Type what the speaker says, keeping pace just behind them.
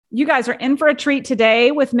You guys are in for a treat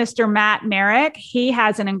today with Mr. Matt Marek. He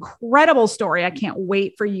has an incredible story I can't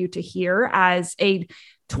wait for you to hear as a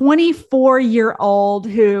 24-year-old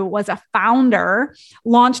who was a founder,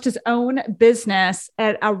 launched his own business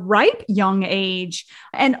at a ripe young age.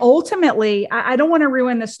 And ultimately, I don't want to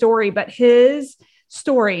ruin the story, but his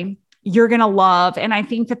story you're going to love. And I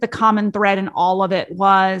think that the common thread in all of it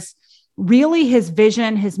was really his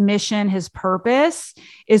vision, his mission, his purpose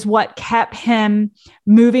is what kept him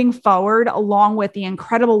moving forward, along with the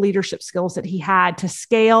incredible leadership skills that he had to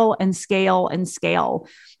scale and scale and scale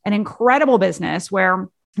an incredible business where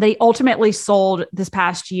they ultimately sold this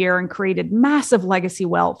past year and created massive legacy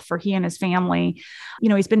wealth for he and his family. You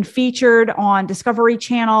know, he's been featured on Discovery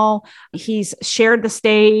Channel. He's shared the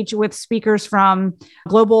stage with speakers from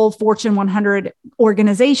global Fortune 100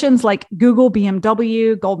 organizations like Google,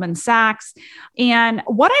 BMW, Goldman Sachs. And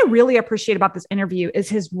what I really appreciate about this interview is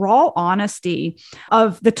his raw honesty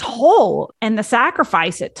of the toll and the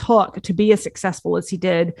sacrifice it took to be as successful as he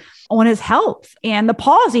did on his health and the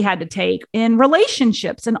pause he had to take in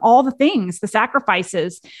relationships and all the things, the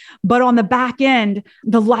sacrifices. But on the back end,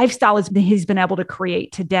 the lifestyle he's been able to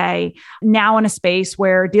create today, now in a space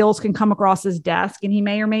where deals can come across his desk and he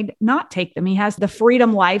may or may not take them. He has the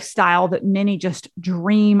freedom lifestyle that many just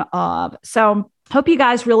dream of. So hope you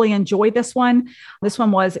guys really enjoyed this one. This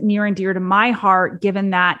one was near and dear to my heart,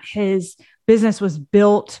 given that his business was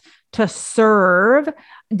built to serve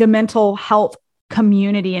the mental health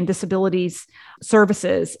community and disabilities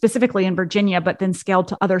services, specifically in Virginia, but then scaled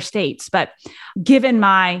to other states. But given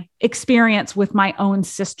my experience with my own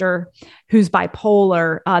sister who's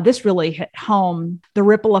bipolar, this really hit home, the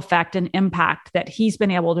ripple effect and impact that he's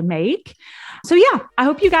been able to make. So yeah, I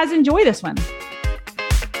hope you guys enjoy this one.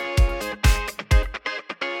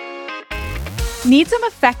 Need some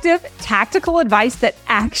effective tactical advice that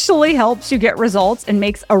actually helps you get results and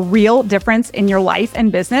makes a real difference in your life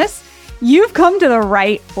and business? You've come to the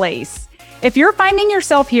right place. If you're finding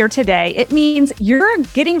yourself here today, it means you're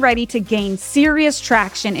getting ready to gain serious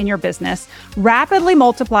traction in your business, rapidly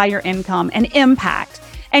multiply your income and impact,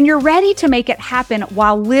 and you're ready to make it happen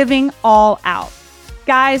while living all out.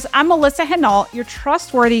 Guys, I'm Melissa Hinault, your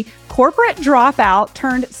trustworthy corporate dropout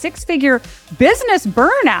turned six-figure business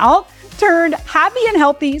burnout turned happy and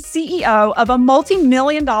healthy CEO of a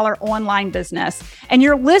multi-million-dollar online business. And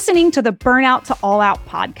you're listening to the Burnout to All Out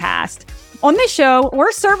podcast. On this show,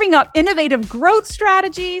 we're serving up innovative growth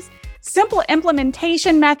strategies, simple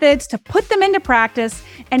implementation methods to put them into practice,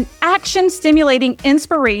 and action-stimulating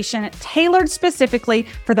inspiration tailored specifically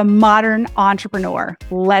for the modern entrepreneur.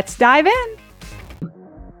 Let's dive in.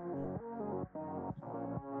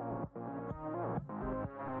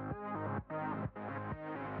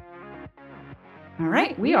 All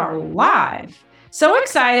right, we are live. So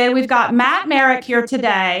excited. We've got Matt Marek here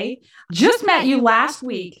today. Just met you last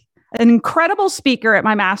week. An incredible speaker at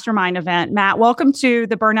my mastermind event. Matt, welcome to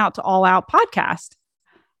the Burnout to All Out podcast.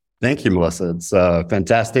 Thank you, Melissa. It's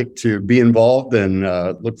fantastic to be involved and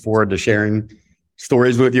look forward to sharing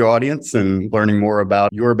stories with your audience and learning more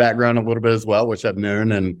about your background a little bit as well, which I've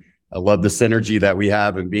known. And I love the synergy that we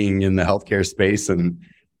have in being in the healthcare space and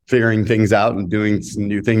figuring things out and doing some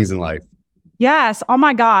new things in life. Yes. Oh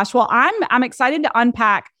my gosh. Well, I'm excited to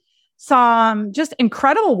unpack some just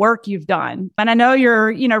incredible work you've done. And I know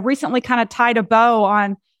you're, recently kind of tied a bow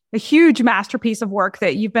on a huge masterpiece of work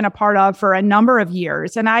that you've been a part of for a number of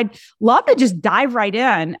years. And I'd love to just dive right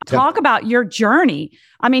in, talk about your journey.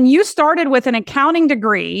 I mean, you started with an accounting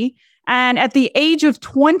degree, and at the age of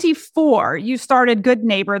 24, you started Good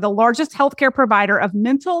Neighbor, the largest healthcare provider of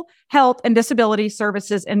mental health and disability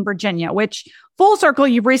services in Virginia, which full circle,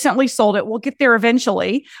 you've recently sold it. We'll get there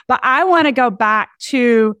eventually. But I want to go back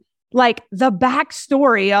to like the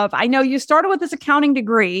backstory of, I know you started with this accounting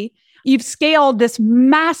degree. You've scaled this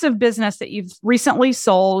massive business that you've recently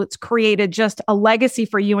sold. It's created just a legacy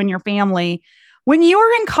for you and your family. When you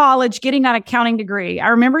were in college getting that accounting degree, I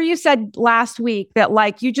remember you said last week that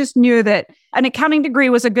like you just knew that an accounting degree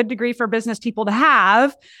was a good degree for business people to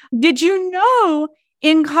have. Did you know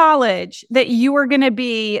in college that you were going to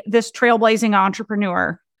be this trailblazing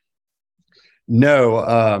entrepreneur?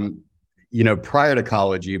 No. Prior to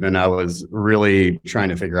college, even I was really trying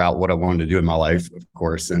to figure out what I wanted to do in my life, of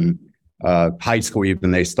course. And high school, even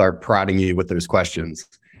they start prodding you with those questions.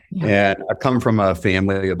 Yeah. And I come from a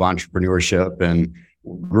family of entrepreneurship and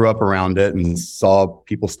grew up around it and saw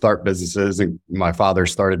people start businesses. And my father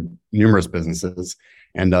started numerous businesses.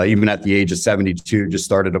 And even at the age of 72, just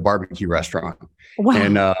started a barbecue restaurant. Wow.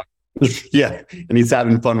 And and he's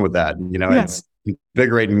having fun with that. It's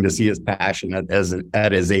invigorating to see his passion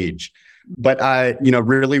at his age. But I,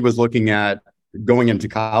 really was looking at going into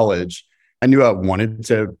college, I knew I wanted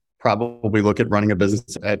to probably look at running a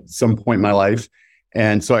business at some point in my life.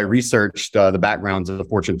 And so I researched the backgrounds of the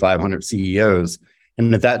Fortune 500 CEOs.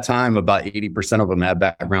 And at that time, about 80% of them had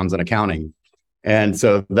backgrounds in accounting. And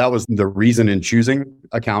so that was the reason in choosing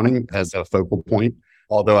accounting as a focal point.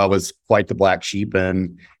 Although I was quite the black sheep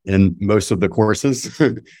in most of the courses,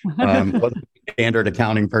 wasn't standard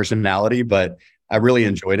accounting personality, but I really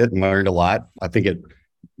enjoyed it and learned a lot. I think it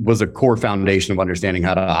was a core foundation of understanding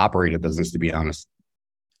how to operate a business, to be honest.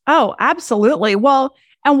 Oh, absolutely. Well,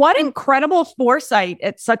 and what incredible foresight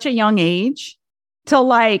at such a young age to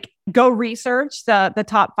like go research the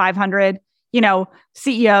top 500,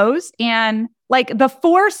 CEOs, and like the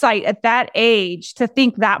foresight at that age to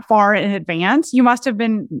think that far in advance. You must have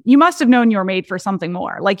known you were made for something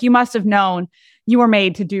more. Like you must have known you were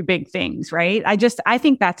made to do big things, right? I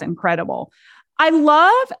think that's incredible. I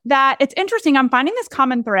love that. It's interesting. I'm finding this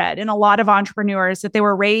common thread in a lot of entrepreneurs that they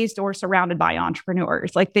were raised or surrounded by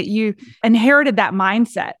entrepreneurs, like that you inherited that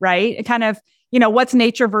mindset, right? It kind of, what's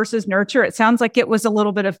nature versus nurture. It sounds like it was a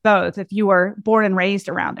little bit of both if you were born and raised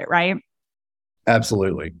around it, right?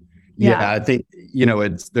 Absolutely. Yeah, I think,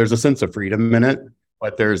 there's a sense of freedom in it,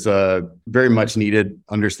 but there's a very much needed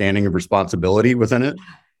understanding of responsibility within it.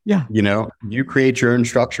 Yeah. You create your own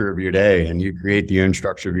structure of your day and you create the own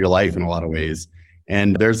structure of your life in a lot of ways.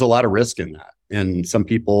 And there's a lot of risk in that. And some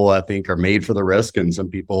people, I think, are made for the risk and some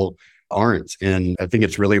people aren't. And I think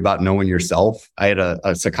it's really about knowing yourself. I had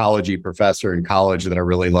a psychology professor in college that I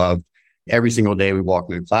really loved. Every single day we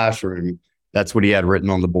walked in the classroom, that's what he had written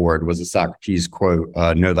on the board was a Socrates quote,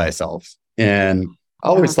 know thyself. And I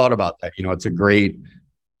always thought about that. It's a great,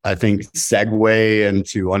 I think, segue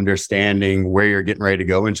into understanding where you're getting ready to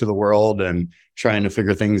go into the world and trying to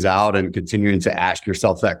figure things out and continuing to ask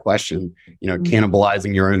yourself that question.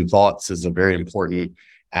 Cannibalizing your own thoughts is a very important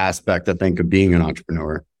aspect, I think, of being an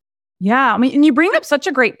entrepreneur. Yeah. I mean, and you bring up such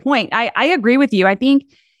a great point. I agree with you. I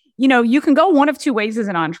think, you can go one of two ways as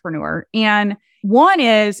an entrepreneur. And one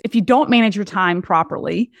is if you don't manage your time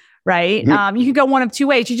properly, right? Mm-hmm. You can go one of two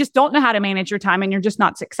ways. You just don't know how to manage your time and you're just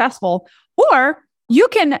not successful. Or you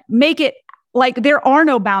can make it like there are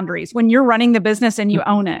no boundaries when you're running the business and you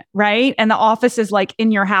own it, right? And the office is like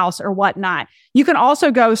in your house or whatnot. You can also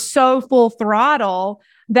go so full throttle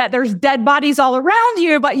that there's dead bodies all around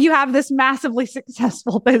you, but you have this massively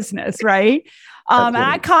successful business, right? And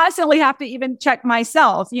I constantly have to even check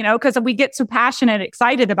myself, because we get so passionate,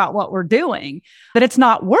 excited about what we're doing that it's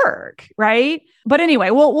not work, right? But anyway,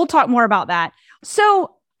 we'll talk more about that.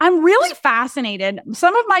 So I'm really fascinated.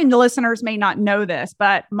 Some of my listeners may not know this,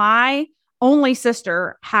 but my only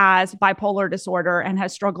sister has bipolar disorder and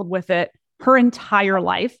has struggled with it her entire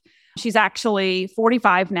life. She's actually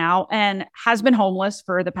 45 now and has been homeless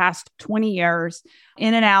for the past 20 years,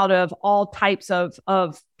 in and out of all types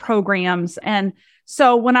of programs. And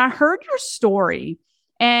so when I heard your story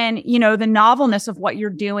and, the novelness of what you're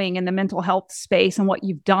doing in the mental health space and what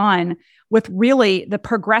you've done with really the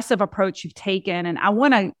progressive approach you've taken, and I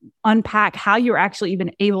want to unpack how you're actually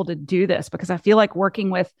even able to do this, because I feel like working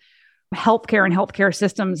with healthcare and healthcare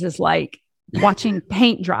systems is like watching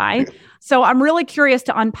paint dry. So I'm really curious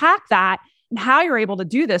to unpack that and how you're able to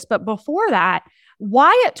do this. But before that,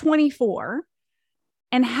 why at 24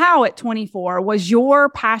 and how at 24 was your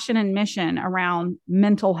passion and mission around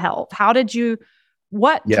mental health?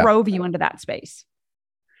 What drove you into that space?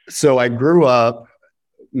 So I grew up,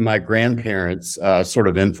 my grandparents sort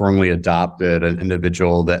of informally adopted an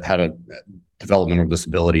individual that had a developmental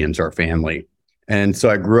disability into our family. And so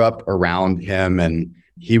I grew up around him, and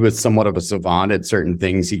he was somewhat of a savant at certain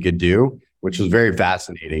things he could do, which was very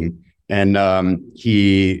fascinating. And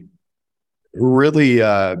he really,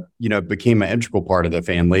 became an integral part of the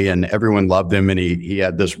family, and everyone loved him. And he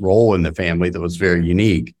had this role in the family that was very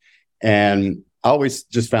unique. And I always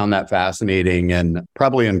just found that fascinating, and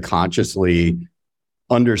probably unconsciously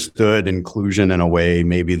understood inclusion in a way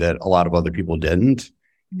maybe that a lot of other people didn't.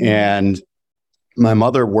 Mm-hmm. And my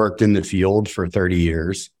mother worked in the field for 30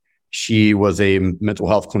 years. She was a mental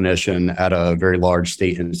health clinician at a very large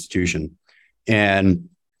state institution. And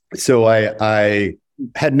so I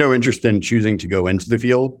had no interest in choosing to go into the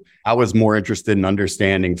field. I was more interested in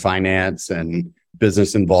understanding finance and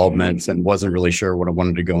business involvements and wasn't really sure what I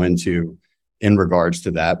wanted to go into in regards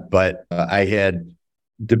to that. But I had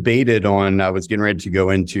debated I was getting ready to go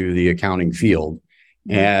into the accounting field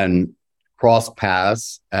and crossed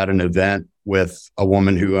paths at an event with a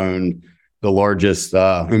woman who owned the largest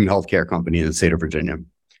home healthcare company in the state of Virginia.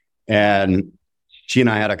 And she and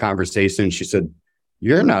I had a conversation. She said,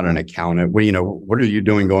 "You're not an accountant. What are you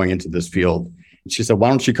doing going into this field?" And she said, "Why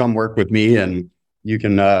don't you come work with me and you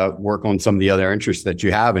can work on some of the other interests that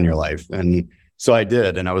you have in your life. And so I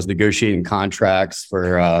did. And I was negotiating contracts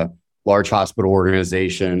for large hospital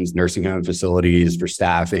organizations, nursing home facilities for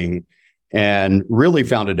staffing, and really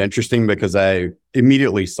found it interesting because I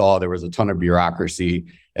immediately saw there was a ton of bureaucracy.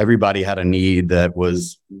 Everybody had a need that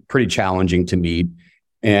was pretty challenging to meet.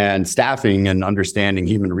 And staffing and understanding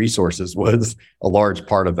human resources was a large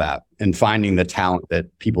part of that, and finding the talent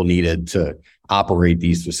that people needed to operate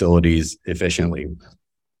these facilities efficiently.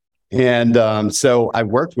 And so I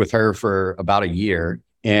worked with her for about a year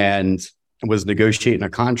and was negotiating a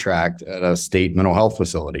contract at a state mental health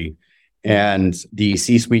facility. And the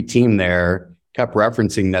C-suite team there kept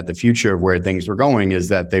referencing that the future of where things were going is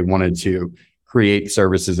that they wanted to create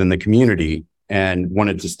services in the community and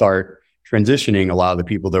wanted to start transitioning a lot of the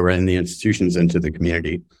people that were in the institutions into the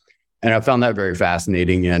community. And I found that very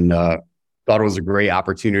fascinating, and thought it was a great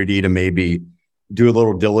opportunity to maybe do a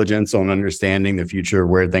little diligence on understanding the future of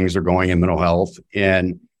where things are going in mental health.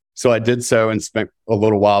 And so I did so and spent a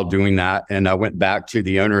little while doing that. And I went back to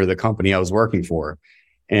the owner of the company I was working for.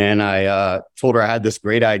 And I told her I had this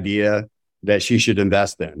great idea that she should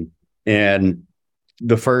invest in. And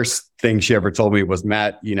the first thing she ever told me was,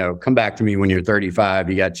 Matt, come back to me when you're 35,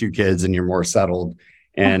 you got 2 kids and you're more settled,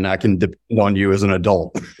 and I can depend on you as an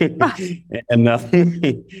adult. and I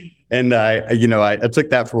took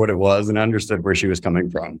that for what it was and understood where she was coming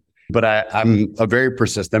from. But I'm a very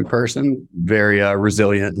persistent person, very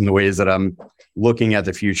resilient in the ways that I'm looking at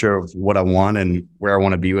the future of what I want and where I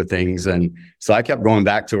want to be with things. And so I kept going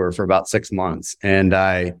back to her for about 6 months, and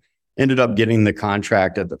I ended up getting the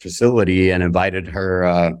contract at the facility and invited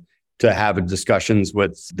her to have discussions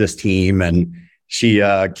with this team. And she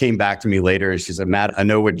came back to me later and she said, Matt, I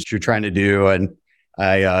know what you're trying to do, and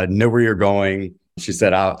I know where you're going. She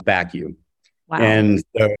said, I'll back you. Wow. And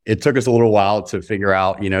so it took us a little while to figure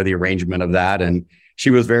out, the arrangement of that. And she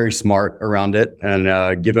was very smart around it.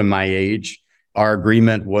 And given my age, our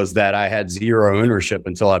agreement was that I had zero ownership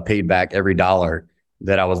until I paid back every dollar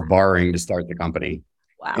that I was borrowing to start the company.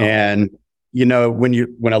 Wow. And,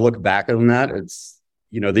 when I look back on that, it's,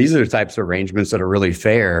 these are the types of arrangements that are really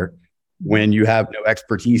fair when you have no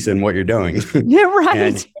expertise in what you're doing. Yeah, right.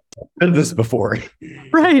 And I've done this before.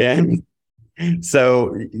 Right. And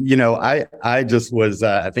so, I just was,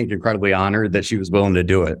 I think, incredibly honored that she was willing to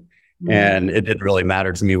do it. Mm-hmm. And it didn't really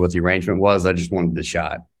matter to me what the arrangement was. I just wanted the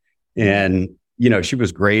shot. And, she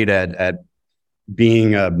was great at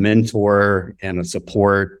being a mentor and a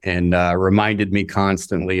support, and reminded me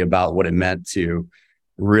constantly about what it meant to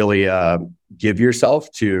really give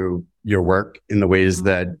yourself to your work in the ways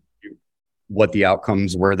that what the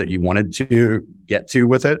outcomes were that you wanted to get to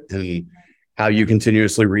with it, and how you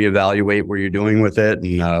continuously reevaluate what you're doing with it,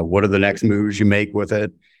 and what are the next moves you make with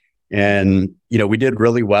it. And, we did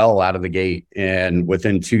really well out of the gate. And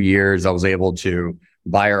within 2 years, I was able to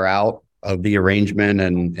buy her out of the arrangement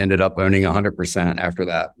and ended up owning 100% after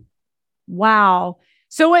that. Wow.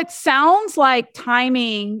 So it sounds like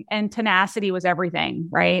timing and tenacity was everything,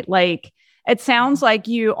 right? Like, it sounds like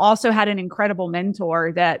you also had an incredible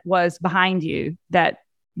mentor that was behind you that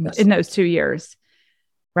yes. in those 2 years,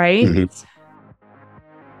 right? Mm-hmm.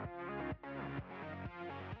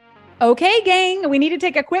 Okay, gang, we need to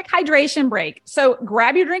take a quick hydration break. So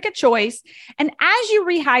grab your drink of choice. And as you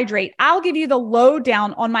rehydrate, I'll give you the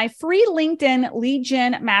lowdown on my free LinkedIn lead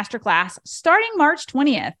gen masterclass starting March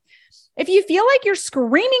 20th. If you feel like you're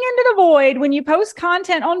screaming into the void when you post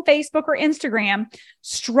content on Facebook or Instagram,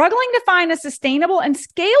 struggling to find a sustainable and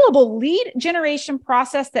scalable lead generation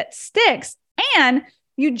process that sticks, and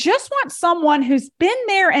you just want someone who's been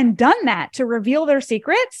there and done that to reveal their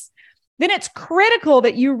secrets, then it's critical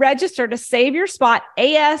that you register to save your spot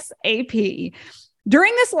ASAP.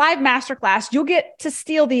 During this live masterclass, you'll get to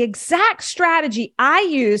steal the exact strategy I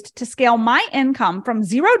used to scale my income from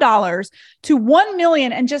 $0 to $1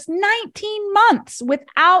 million in just 19 months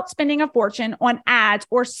without spending a fortune on ads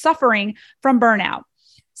or suffering from burnout.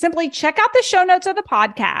 Simply check out the show notes of the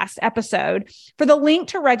podcast episode for the link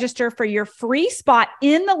to register for your free spot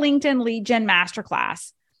in the LinkedIn Lead Gen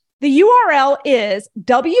Masterclass. The URL is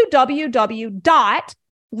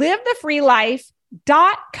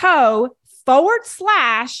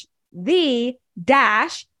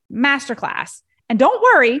www.livethefreelife.co/the-masterclass. And don't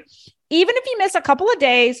worry, even if you miss a couple of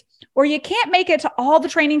days or you can't make it to all the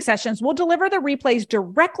training sessions, we'll deliver the replays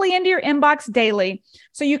directly into your inbox daily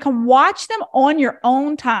so you can watch them on your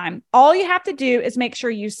own time. All you have to do is make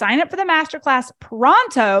sure you sign up for the masterclass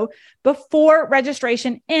pronto before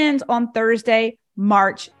registration ends on Thursday,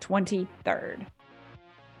 March 23rd.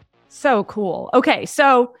 So cool. Okay.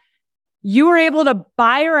 So you were able to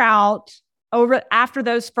buy her out after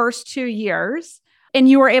those first 2 years. and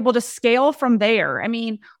you were able to scale from there. I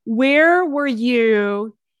mean, where were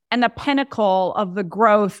you and the pinnacle of the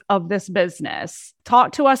growth of this business?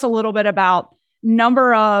 Talk to us a little bit about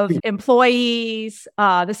number of employees,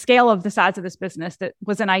 the scale of the size of this business that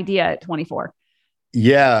was an idea at 24.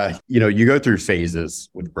 Yeah. You go through phases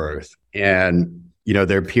with growth, and,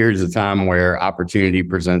 there are periods of time where opportunity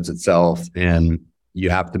presents itself and you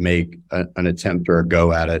have to make an attempt or a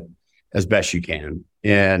go at it as best you can.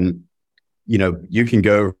 And, you can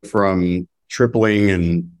go from tripling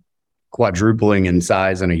and quadrupling in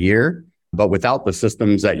size in a year, but without the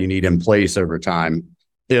systems that you need in place over time,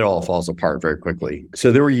 it all falls apart very quickly.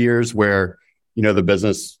 So there were years where, the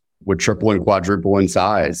business would triple and quadruple in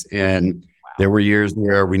size. And there were years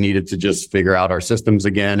where we needed to just figure out our systems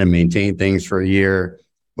again and maintain things for a year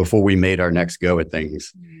before we made our next go at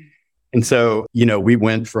things. And so, we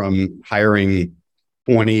went from hiring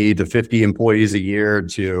 20 to 50 employees a year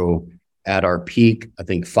to, at our peak, I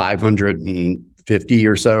think 550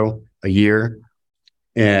 or so a year.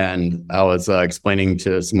 And I was explaining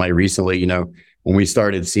to somebody recently, when we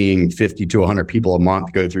started seeing 50 to 100 people a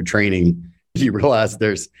month go through training, you realize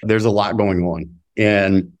there's a lot going on,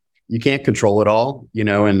 and you can't control it all,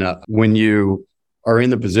 and when you are in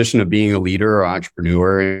the position of being a leader or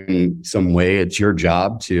entrepreneur in some way, it's your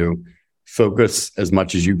job to focus as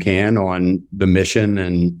much as you can on the mission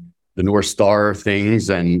and the North Star things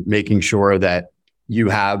and making sure that you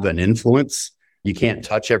have an influence. You can't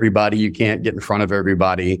touch everybody. You can't get in front of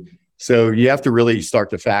everybody. So you have to really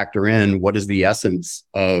start to factor in what is the essence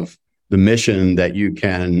of the mission that you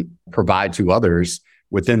can provide to others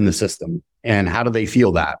within the system, and how do they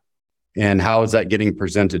feel that? And how is that getting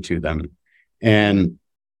presented to them? And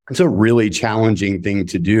it's a really challenging thing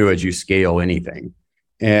to do as you scale anything.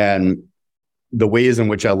 And the ways in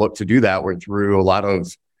which I look to do that were through a lot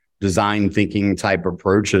of design thinking type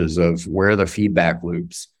approaches of where are the feedback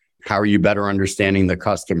loops? How are you better understanding the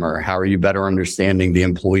customer? How are you better understanding the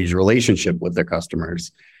employee's relationship with the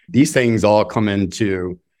customers? These things all come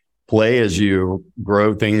into play as you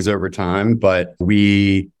grow things over time. But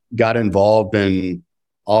we got involved in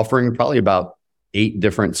offering probably about 8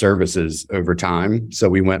 different services over time. So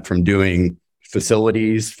we went from doing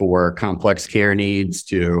facilities for complex care needs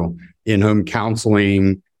to in-home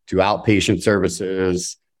counseling to outpatient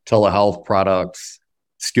services, telehealth products,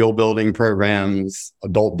 skill building programs,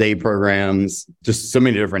 adult day programs, just so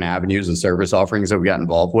many different avenues of service offerings that we got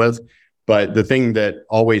involved with. But the thing that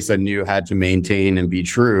always I knew had to maintain and be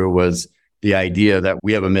true was the idea that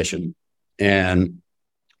we have a mission. And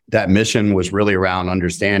that mission was really around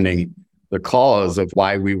understanding the cause of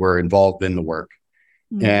why we were involved in the work.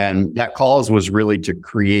 Mm-hmm. And that cause was really to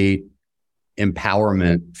create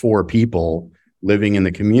empowerment for people living in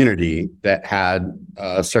the community that had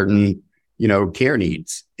certain, care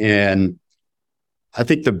needs. And I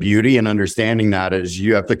think the beauty in understanding that is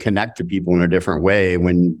you have to connect to people in a different way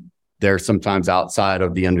when they're sometimes outside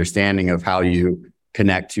of the understanding of how you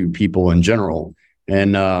connect to people in general.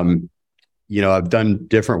 And, I've done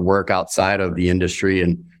different work outside of the industry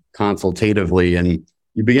and consultatively, and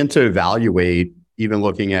you begin to evaluate, even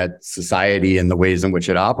looking at society and the ways in which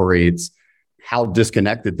it operates, how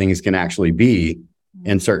disconnected things can actually be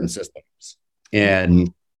in certain systems.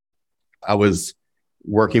 And I was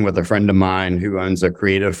working with a friend of mine who owns a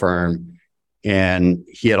creative firm, and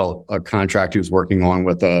he had a contract he was working on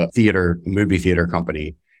with a movie theater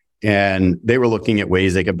company. And they were looking at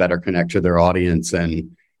ways they could better connect to their audience,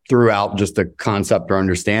 and threw out just a concept or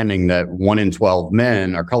understanding that 1 in 12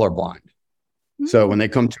 men are colorblind. Mm-hmm. So when they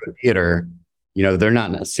come to a theater, they're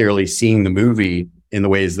not necessarily seeing the movie in the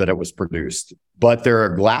ways that it was produced, but there are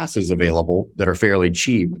glasses available that are fairly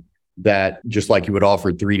cheap that, just like you would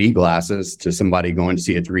offer 3D glasses to somebody going to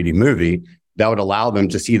see a 3D movie, that would allow them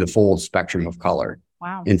to see the full spectrum of color.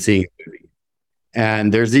 Wow. In seeing a movie.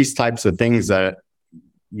 And there's these types of things that,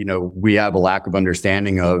 we have a lack of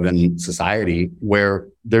understanding of in society, where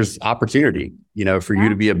there's opportunity, for you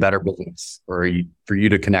to be a better business, or for you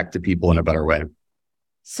to connect to people in a better way.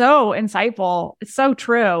 So insightful. It's so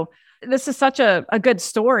true. This is such a good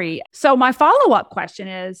story. So my follow-up question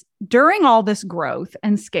is, during all this growth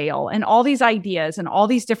and scale and all these ideas and all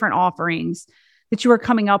these different offerings that you were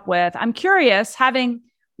coming up with, I'm curious, having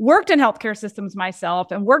worked in healthcare systems myself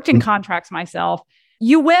and worked in contracts myself,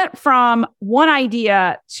 you went from one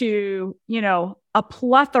idea to, a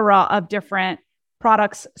plethora of different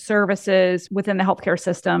products, services within the healthcare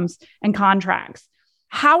systems and contracts.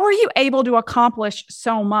 How were you able to accomplish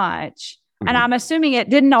so much? Mm-hmm. And I'm assuming it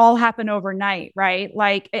didn't all happen overnight, right?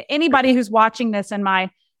 Like anybody who's watching this in my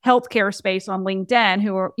healthcare space on LinkedIn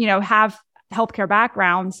who are, have healthcare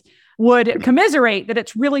backgrounds would commiserate that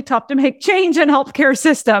it's really tough to make change in healthcare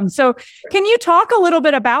systems. So can you talk a little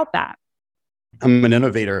bit about that? I'm an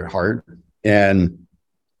innovator at heart. And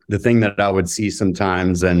the thing that I would see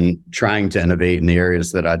sometimes and trying to innovate in the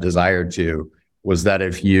areas that I desired to was that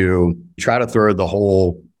if you try to throw the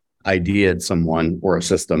whole idea at someone or a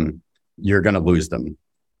system, you're going to lose them.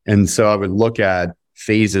 And so I would look at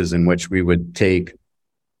phases in which we would take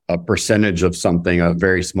a percentage of something, a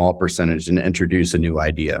very small percentage, and introduce a new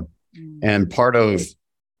idea. And part of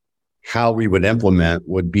how we would implement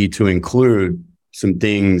would be to include some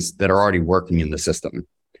things that are already working in the system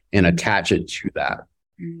and attach it to that.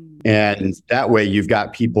 And that way you've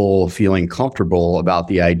got people feeling comfortable about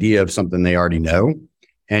the idea of something they already know.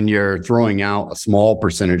 And you're throwing out a small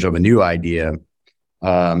percentage of a new idea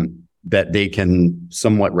that they can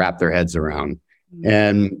somewhat wrap their heads around.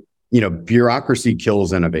 And, bureaucracy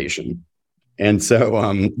kills innovation. And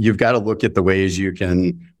so you've got to look at the ways you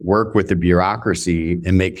can work with the bureaucracy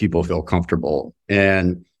and make people feel comfortable.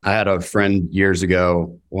 And I had a friend years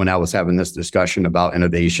ago when I was having this discussion about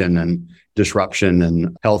innovation and disruption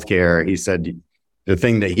in healthcare. He said the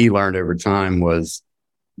thing that he learned over time was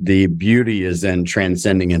the beauty is in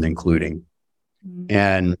transcending and including.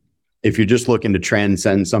 And if you're just looking to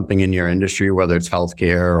transcend something in your industry, whether it's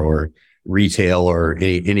healthcare or retail or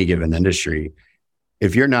any given industry,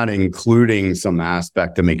 if you're not including some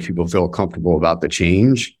aspect to make people feel comfortable about the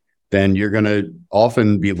change, then you're going to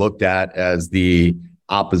often be looked at as the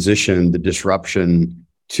opposition, the disruption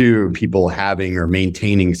to people having or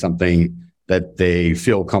maintaining something that they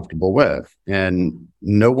feel comfortable with. And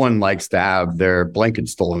no one likes to have their blanket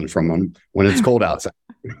stolen from them when it's cold outside.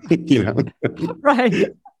 Right.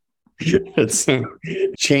 It's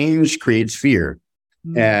change creates fear.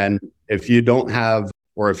 And if you don't have,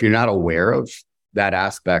 or if you're not aware of that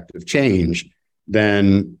aspect of change,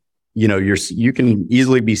 then, you can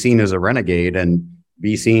easily be seen as a renegade and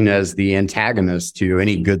be seen as the antagonist to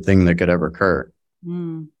any good thing that could ever occur.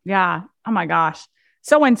 Yeah. Oh my gosh.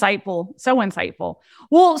 So insightful. So insightful.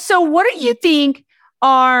 Well, so what do you think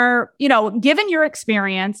are, given your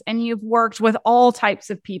experience and you've worked with all types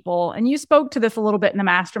of people, and you spoke to this a little bit in the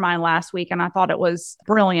mastermind last week, and I thought it was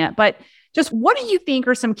brilliant, but just what do you think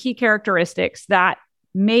are some key characteristics that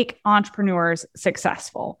make entrepreneurs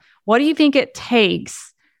successful? What do you think it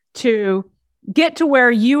takes to get to where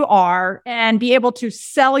you are and be able to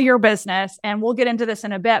sell your business? And we'll get into this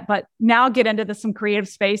in a bit, but now get into some creative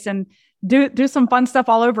space and do some fun stuff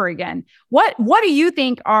all over again. What do you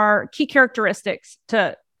think are key characteristics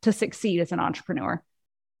to succeed as an entrepreneur?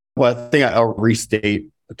 Well, I think I'll restate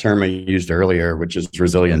a term I used earlier, which is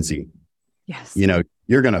resiliency. Yes.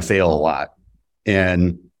 You're going to fail a lot,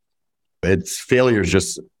 and failure is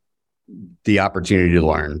just the opportunity to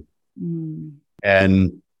learn.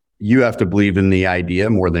 And you have to believe in the idea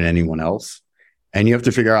more than anyone else. And you have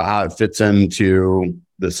to figure out how it fits into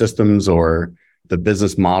the systems or the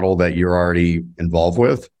business model that you're already involved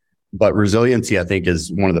with. But resiliency, I think,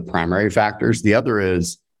 is one of the primary factors. The other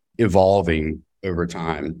is evolving over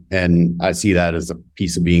time. And I see that as a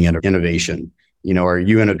piece of being innovation. Are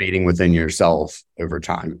you innovating within yourself over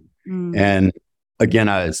time? And again,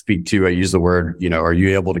 I use the word, are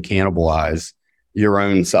you able to cannibalize your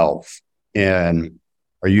own self? And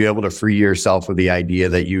are you able to free yourself of the idea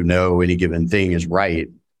that any given thing is right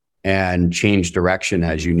and change direction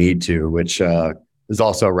as you need to, which is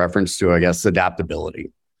also a reference to, I guess,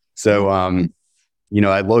 adaptability. So,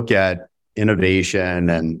 I look at innovation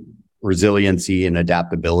and resiliency and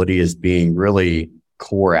adaptability as being really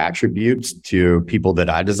core attributes to people that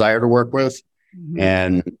I desire to work with.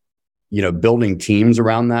 And, building teams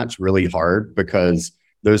around that's really hard because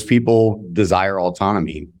those people desire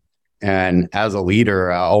autonomy. And as a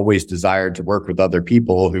leader, I always desired to work with other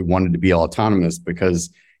people who wanted to be autonomous,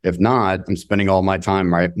 because if not, I'm spending all my time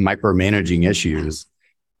micromanaging issues.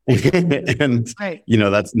 And, right.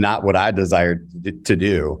 That's not what I desired to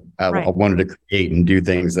do. I wanted to create and do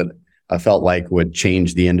things that I felt like would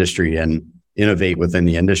change the industry and innovate within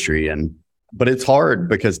the industry. But it's hard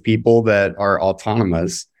because people that are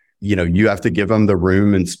autonomous, you have to give them the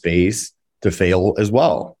room and space to fail as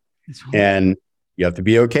well. Right. And you have to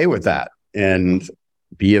be okay with that and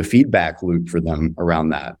be a feedback loop for them around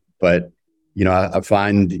that. But, I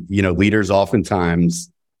find, leaders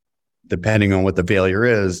oftentimes, depending on what the failure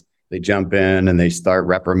is, they jump in and they start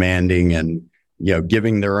reprimanding and,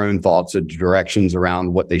 giving their own thoughts and directions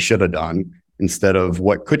around what they should have done instead of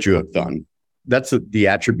what could you have done. That's the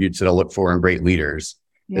attributes that I look for in great leaders.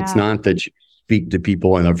 Yeah. It's not that you speak to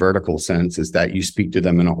people in a vertical sense, it's that you speak to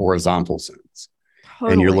them in a horizontal sense.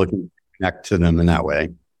 Totally. And you're looking to connect to them in that way.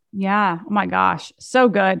 Yeah. Oh my gosh. So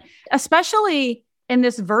good. Especially in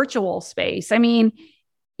this virtual space. I mean,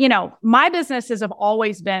 you know, my businesses have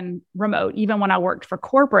always been remote, even when I worked for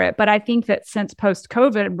corporate. But I think that since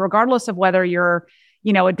post-COVID, regardless of whether you're,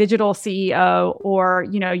 you know, a digital CEO or,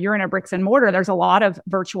 you know, you're in a bricks and mortar, there's a lot of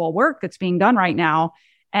virtual work that's being done right now.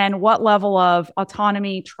 And what level of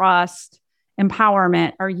autonomy, trust,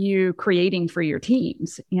 empowerment are you creating for your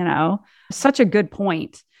teams? You know, such a good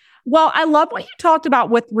point. Well, I love what you talked about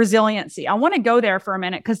with resiliency. I want to go there for a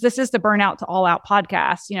minute because this is the Burnout to All Out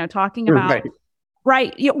podcast, you know, talking about,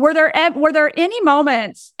 right. Were there any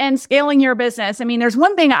moments in scaling your business? I mean, there's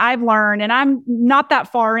one thing I've learned, and I'm not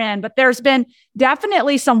that far in, but there's been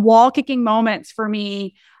definitely some wall kicking moments for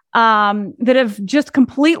me that have just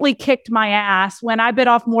completely kicked my ass when I bit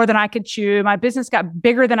off more than I could chew. My business got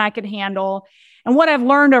bigger than I could handle. And what I've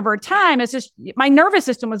learned over time is just my nervous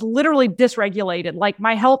system was literally dysregulated. Like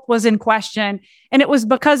my health was in question, and it was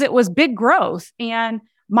because it was big growth, and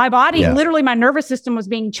my body, literally my nervous system was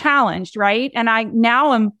being challenged. Right. And I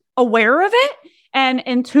now am aware of it and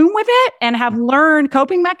in tune with it and have learned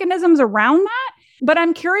coping mechanisms around that. But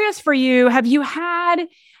I'm curious for you, have you had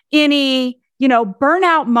any, you know,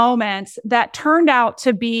 burnout moments that turned out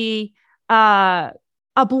to be,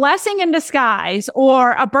 a blessing in disguise,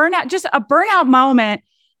 or a burnout moment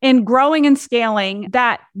in growing and scaling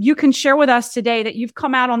that you can share with us today that you've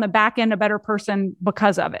come out on the back end a better person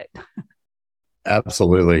because of it?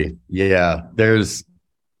 Absolutely. Yeah. There's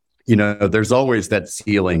always that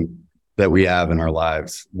ceiling that we have in our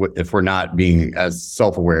lives if we're not being as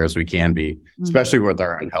self-aware as we can be, especially with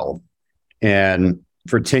our own health. And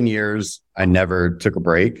for 10 years, I never took a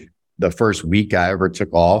break. The first week I ever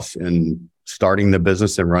took off and starting the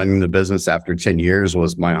business and running the business after 10 years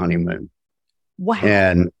was my honeymoon. Wow.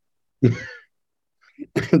 And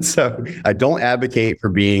so I don't advocate for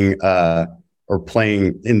being or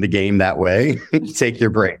playing in the game that way. Take your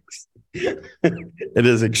breaks. It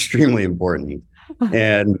is extremely important.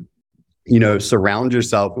 And, you know, surround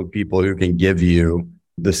yourself with people who can give you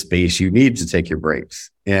the space you need to take your breaks.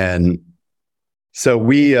 And so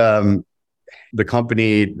we, the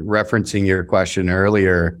company, referencing your question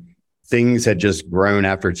earlier, things had just grown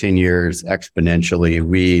after 10 years exponentially.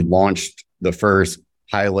 We launched the first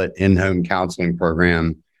pilot in-home counseling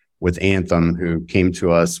program with Anthem, who came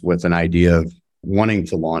to us with an idea of wanting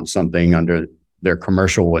to launch something under their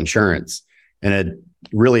commercial insurance. And it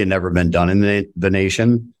really had never been done in the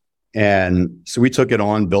nation. And so we took it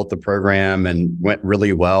on, built the program, and went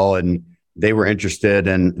really well. And they were interested,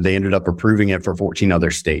 and they ended up approving it for 14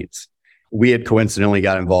 other states. We had coincidentally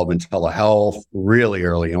got involved in telehealth really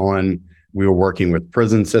early on. We were working with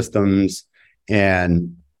prison systems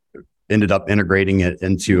and ended up integrating it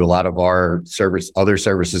into a lot of our other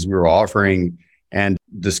services we were offering. And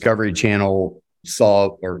Discovery Channel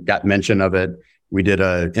saw or got mention of it. We did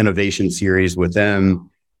an innovation series with them.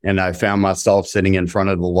 And I found myself sitting in front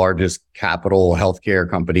of the largest capital healthcare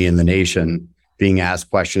company in the nation, being asked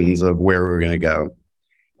questions of where we were going to go.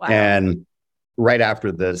 Wow. And right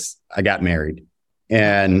after this, I got married.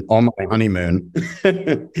 And on my honeymoon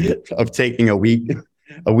of taking a week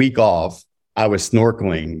off, I was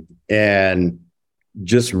snorkeling and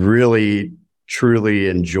just really, truly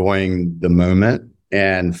enjoying the moment,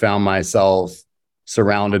 and found myself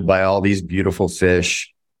surrounded by all these beautiful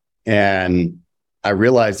fish. And I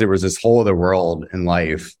realized there was this whole other world in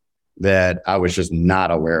life that I was just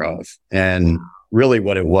not aware of. And really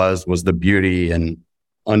what it was the beauty and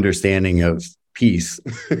understanding of peace.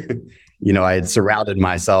 You know, I had surrounded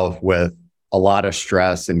myself with a lot of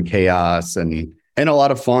stress and chaos and a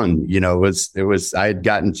lot of fun. You know, it was, I had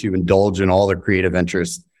gotten to indulge in all the creative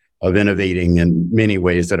interests of innovating in many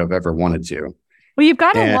ways that I've ever wanted to. Well, you've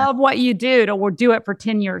got to love what you do to do it for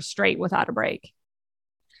 10 years straight without a break.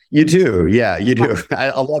 You do. Yeah, you do. I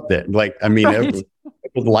loved it. Like, I mean, it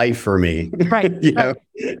was life for me. Right. You know,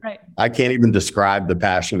 I can't even describe the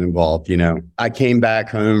passion involved. You know, I came back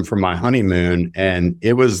home from my honeymoon and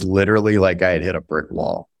it was literally like I had hit a brick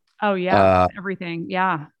wall. Oh, yeah. Everything.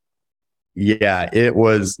 Yeah. Yeah. It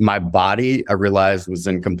was my body, I realized, was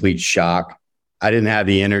in complete shock. I didn't have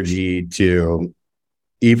the energy to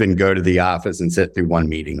even go to the office and sit through one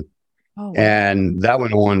meeting. Oh, wow. And that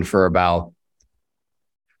went on for about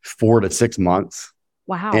 4 to 6 months.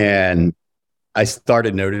 Wow. And I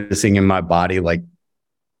started noticing in my body, like,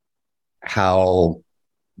 how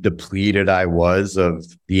depleted I was of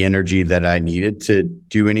the energy that I needed to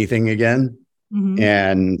do anything again. Mm-hmm.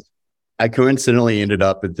 And I coincidentally ended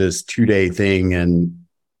up at this 2-day thing in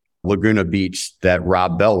Laguna Beach that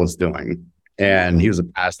Rob Bell was doing. And he was a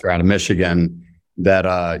pastor out of Michigan that,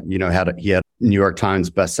 he had a New York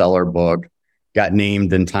Times bestseller book, got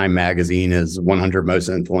named in Time magazine as 100 most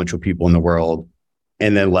influential people in the world.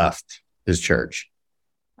 and then left his church.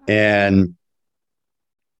 And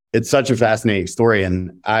it's such a fascinating story.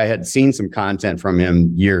 And I had seen some content from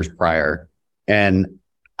him years prior. And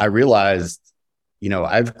I realized,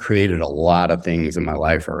 I've created a lot of things in my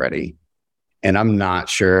life already. And I'm not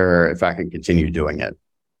sure if I can continue doing it.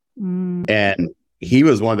 And he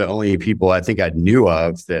was one of the only people I think I knew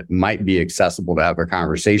of that might be accessible to have a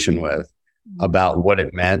conversation with about what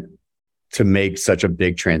it meant to make such a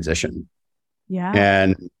big transition. Yeah.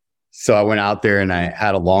 And so I went out there and I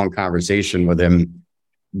had a long conversation with him,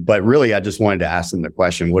 but really I just wanted to ask him the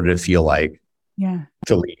question, what did it feel like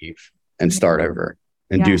to leave and start over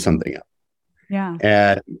and do something else? Yeah.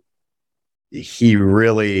 And he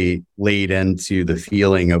really laid into the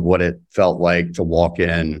feeling of what it felt like to walk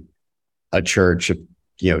in a church of,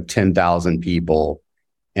 10,000 people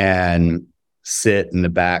and sit in the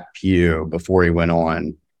back pew before he went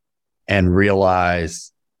on and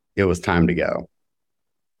realize it was time to go.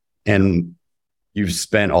 And you've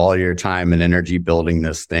spent all your time and energy building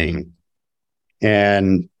this thing.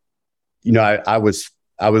 And, I was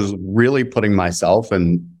really putting myself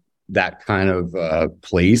in that kind of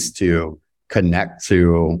place to connect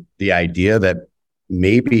to the idea that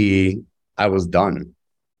maybe I was done.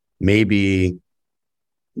 Maybe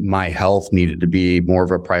my health needed to be more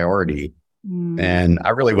of a priority. And I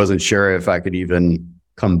really wasn't sure if I could even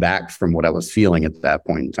come back from what I was feeling at that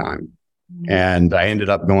point in time. And I ended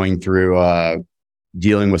up going through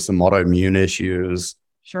dealing with some autoimmune issues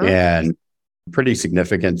and pretty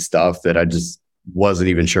significant stuff that I just wasn't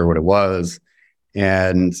even sure what it was.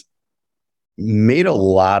 And made a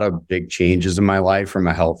lot of big changes in my life from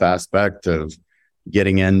a health aspect of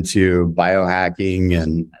getting into biohacking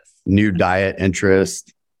and new diet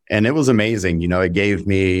interest. And it was amazing. It gave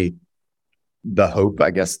me the hope,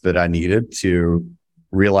 I guess, that I needed to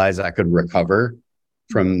realize I could recover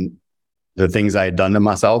from the things I had done to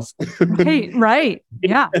myself. Right.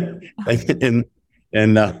 Yeah. and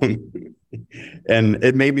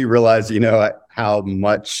it made me realize, how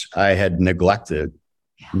much I had neglected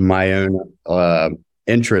my own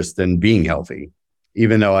interest in being healthy.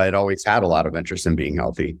 Even though I had always had a lot of interest in being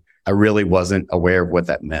healthy, I really wasn't aware of what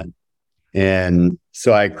that meant. And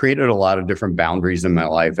so I created a lot of different boundaries in my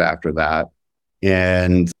life after that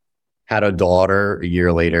and had a daughter a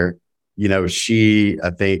year later. She,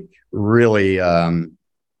 I think, really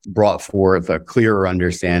brought forth a clearer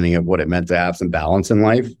understanding of what it meant to have some balance in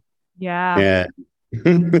life. Yeah.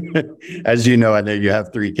 And as I know you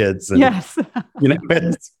have 3 kids. And, yes.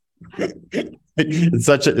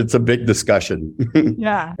 It's a big discussion.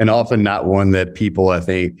 Yeah. And often not one that people, I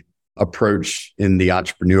think, approach in the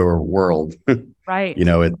entrepreneur world. Right.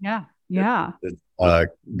 Go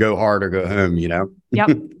hard or go home, Yep.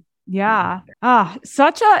 Yeah.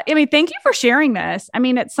 Thank you for sharing this.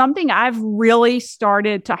 It's something I've really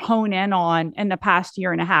started to hone in on in the past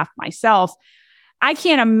year and a half myself. I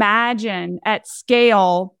can't imagine at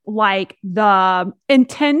scale, like the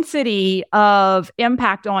intensity of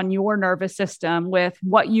impact on your nervous system with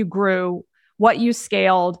what you grew, what you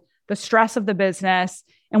scaled, the stress of the business,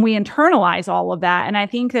 and we internalize all of that. And I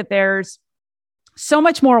think that there's so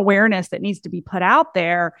much more awareness that needs to be put out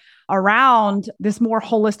there around this more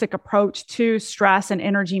holistic approach to stress and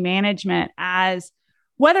energy management, as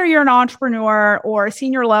whether you're an entrepreneur or a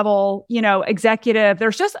senior level, executive.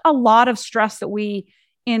 There's just a lot of stress that we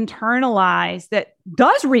internalize that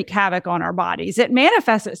does wreak havoc on our bodies. It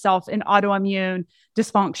manifests itself in autoimmune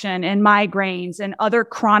dysfunction and migraines and other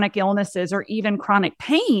chronic illnesses or even chronic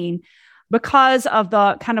pain because of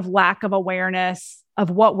the kind of lack of awareness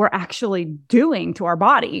of what we're actually doing to our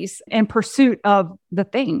bodies in pursuit of the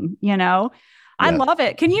thing, I love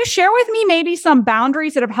it. Can you share with me maybe some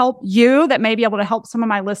boundaries that have helped you that may be able to help some of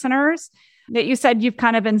my listeners that you said you've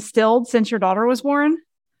kind of instilled since your daughter was born?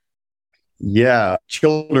 Yeah.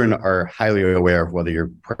 Children are highly aware of whether you're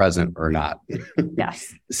present or not.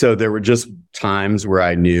 Yes. So there were just times where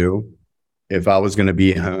I knew if I was going to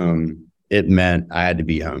be home, it meant I had to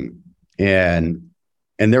be home. And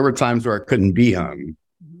there were times where I couldn't be home.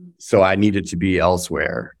 So I needed to be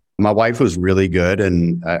elsewhere. My wife was really good.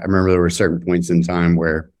 And I remember there were certain points in time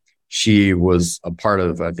where she was a part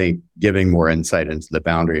of, I think, giving more insight into the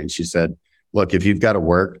boundary. And she said, look, if you've got to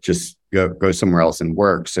work, just go somewhere else and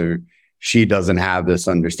work. So she doesn't have this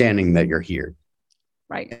understanding that you're here.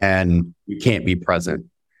 Right. And you can't be present.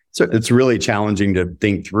 So it's really challenging to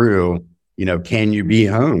think through, can you be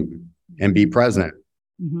home and be present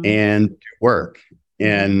and work?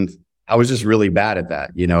 And I was just really bad at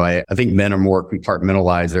that. I think men are more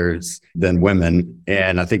compartmentalizers than women.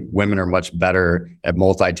 And I think women are much better at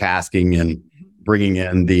multitasking and bringing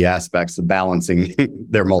in the aspects of balancing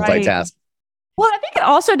their multitasking. Well, I think it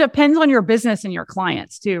also depends on your business and your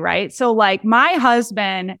clients too, right? So like my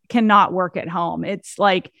husband cannot work at home. It's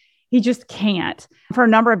like, he just can't for a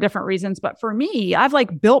number of different reasons. But for me, I've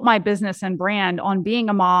like built my business and brand on being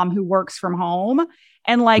a mom who works from home.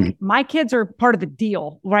 And like my kids are part of the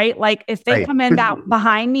deal, right? Like if they come in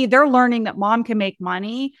behind me, they're learning that mom can make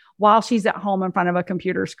money while she's at home in front of a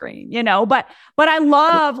computer screen, you know, but I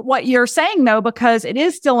love what you're saying though, because it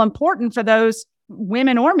is still important for those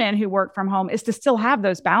women or men who work from home is to still have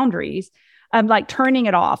those boundaries, like turning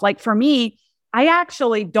it off. Like for me, I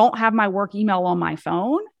actually don't have my work email on my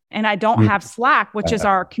phone. And I don't have Slack, which is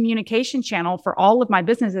our communication channel for all of my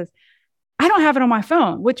businesses. I don't have it on my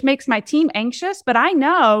phone, which makes my team anxious. But I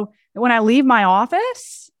know that when I leave my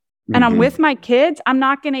office and I'm with my kids, I'm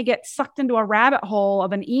not going to get sucked into a rabbit hole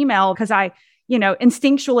of an email because I,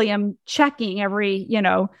 instinctually am checking every,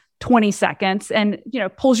 20 seconds and,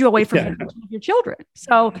 pulls you away from your children.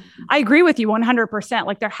 So I agree with you 100%.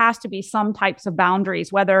 Like there has to be some types of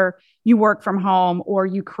boundaries, whether you work from home or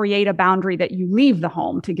you create a boundary that you leave the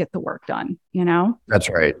home to get the work done, That's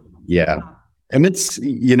right. Yeah. And it's,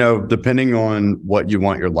 depending on what you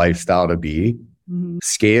want your lifestyle to be,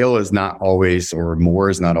 scale is not always, or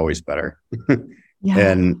more is not always better.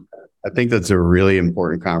 And I think that's a really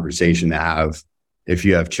important conversation to have if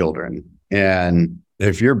you have children. And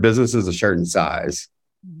if your business is a certain size,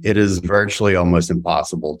 it is virtually almost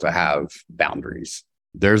impossible to have boundaries.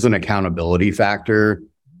 There's an accountability factor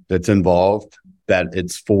that's involved, that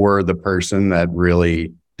it's for the person that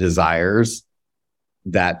really desires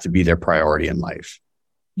that to be their priority in life.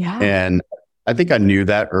 Yeah. And I think I knew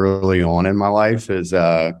that early on in my life as,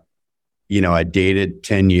 I dated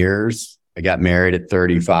 10 years. I got married at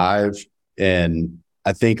 35. And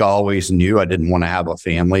I think I always knew I didn't want to have a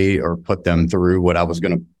family or put them through what I was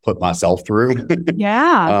going to put myself through.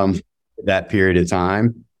 That period of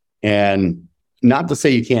time. And not to say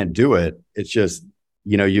you can't do it. It's just,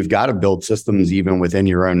 you've got to build systems even within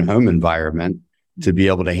your own home environment to be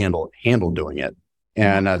able to handle doing it.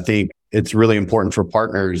 And I think it's really important for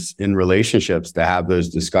partners in relationships to have those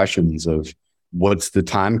discussions of what's the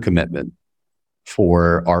time commitment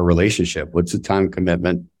for our relationship? What's the time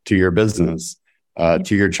commitment to your business,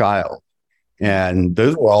 to your child? And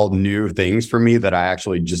those were all new things for me that I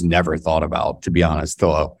actually just never thought about, to be honest,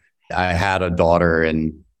 till I had a daughter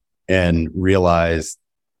and realized,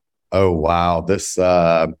 oh, wow, this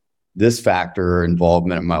factor or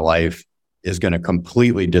involvement in my life is going to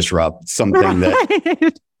completely disrupt something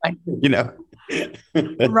that,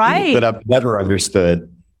 that I've never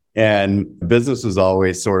understood. And business is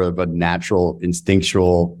always sort of a natural,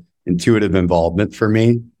 instinctual, intuitive involvement for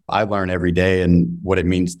me. I learn every day and what it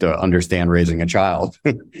means to understand raising a child.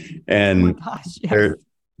 And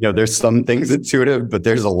there's some things intuitive, but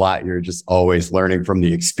there's a lot you're just always learning from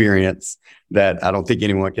the experience that I don't think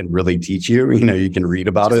anyone can really teach you. You can read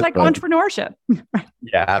about it. Like entrepreneurship.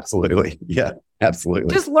 Yeah, absolutely. Yeah,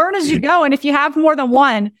 absolutely. Just learn as you go. And if you have more than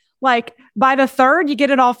one, like by the third, you get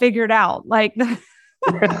it all figured out. Like,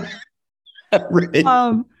 really?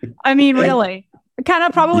 Really. Kind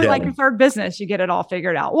of probably like your third business, you get it all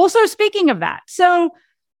figured out. Well, so speaking of that, so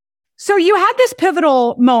you had this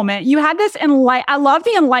pivotal moment. You had this I love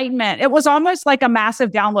the enlightenment. It was almost like a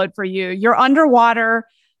massive download for you. You're underwater.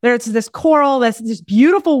 There's this coral, this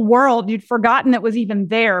beautiful world. You'd forgotten it was even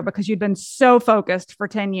there because you'd been so focused for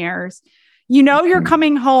 10 years. You're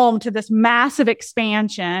coming home to this massive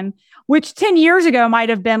expansion, which 10 years ago might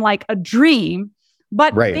have been like a dream,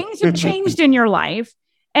 but things have changed in your life.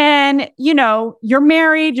 And, you're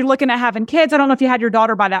married, you're looking at having kids. I don't know if you had your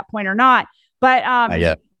daughter by that point or not,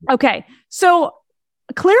 but, okay. So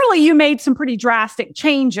clearly you made some pretty drastic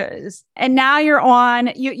changes and now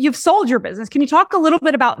you've sold your business. Can you talk a little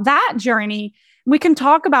bit about that journey? We can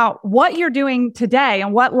talk about what you're doing today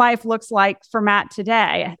and what life looks like for Matt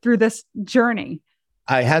today through this journey.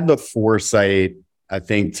 I had the foresight, I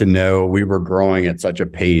think, to know we were growing at such a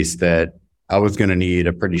pace that I was going to need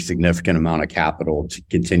a pretty significant amount of capital to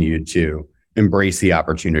continue to embrace the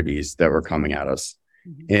opportunities that were coming at us.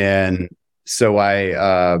 And so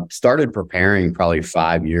I started preparing probably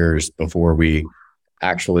 5 years before we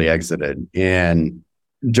actually exited. And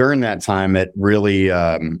during that time, it really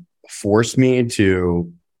forced me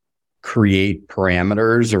to create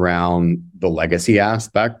parameters around the legacy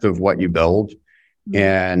aspect of what you build.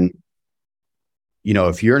 And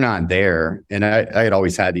if you're not there, and I had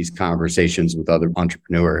always had these conversations with other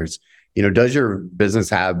entrepreneurs, does your business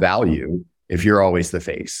have value if you're always the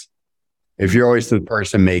face? If you're always the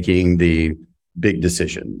person making the big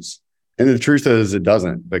decisions? And the truth is it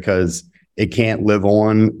doesn't, because it can't live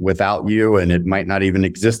on without you and it might not even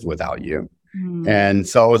exist without you. And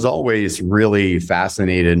so I was always really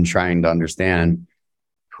fascinated in trying to understand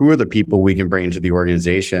who are the people we can bring into the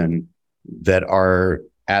organization that are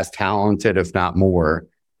as talented, if not more,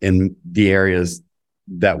 in the areas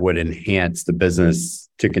that would enhance the business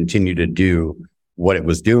to continue to do what it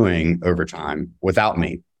was doing over time without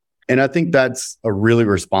me. And I think that's a really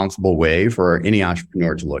responsible way for any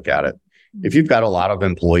entrepreneur to look at it. If you've got a lot of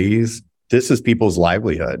employees, this is people's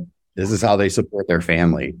livelihood. This is how they support their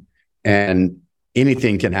family. And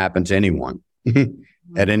anything can happen to anyone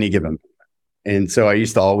at any given moment. And so I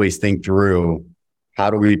used to always think through, how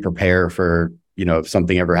do we prepare for, if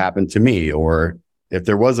something ever happened to me, or if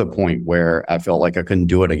there was a point where I felt like I couldn't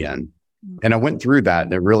do it again. And I went through that,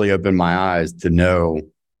 and it really opened my eyes to know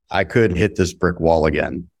I could hit this brick wall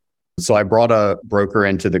again. So I brought a broker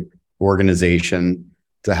into the organization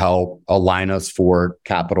to help align us for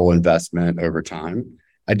capital investment over time.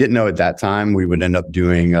 I didn't know at that time we would end up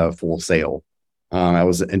doing a full sale. I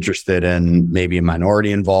was interested in maybe a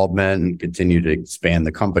minority involvement and continue to expand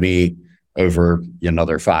the company over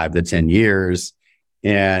another 5 to 10 years.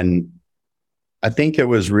 And I think it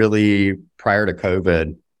was really prior to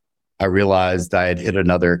COVID, I realized I had hit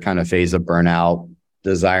another kind of phase of burnout,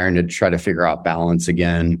 desiring to try to figure out balance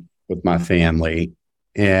again with my family,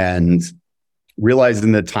 and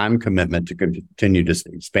realizing the time commitment to continue to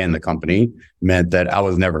expand the company meant that I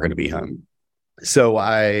was never going to be home. So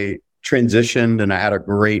I transitioned, and I had a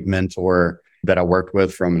great mentor that I worked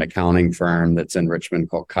with from an accounting firm that's in Richmond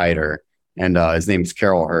called Kiter. And his name's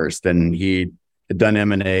Carol Hurst. And he had done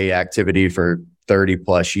M&A activity for 30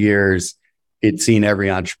 plus years. He'd seen every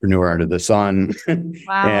entrepreneur under the sun.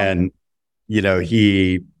 Wow. And,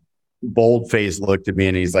 he bold-faced looked at me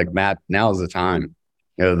and he's like, Matt, now's the time.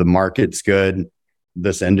 The market's good.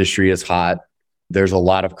 This industry is hot. There's a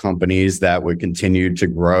lot of companies that would continue to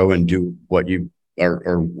grow and do what you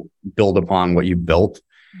or build upon what you built.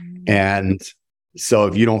 And so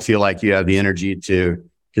if you don't feel like you have the energy to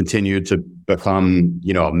continue to become,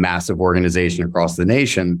 a massive organization across the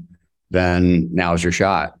nation, then now's your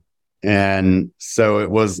shot. And so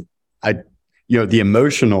it was, the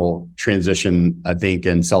emotional transition, I think,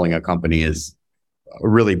 in selling a company is a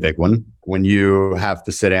really big one. When you have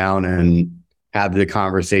to sit down and have the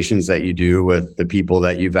conversations that you do with the people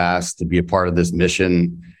that you've asked to be a part of this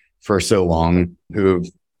mission for so long, who've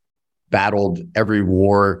battled every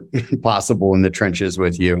war possible in the trenches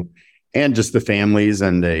with you, and just the families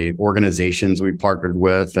and the organizations we partnered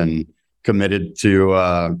with and committed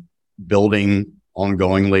to building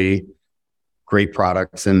ongoingly great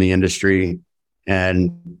products in the industry.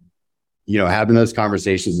 And, having those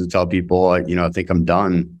conversations to tell people, I think I'm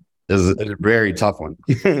done is a very tough one,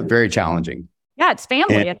 very challenging. Yeah, it's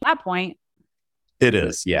family at that point. It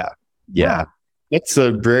is. Yeah. It's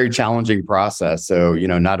a very challenging process. So,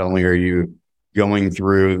 not only are you going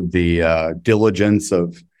through the diligence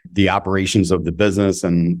of the operations of the business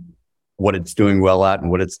and what it's doing well at and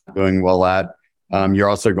what it's not doing well at, you're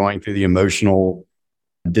also going through the emotional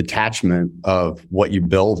detachment of what you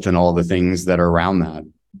built and all the things that are around that.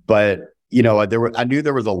 But, I knew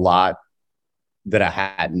there was a lot that I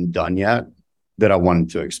hadn't done yet that I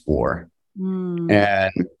wanted to explore.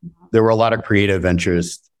 And there were a lot of creative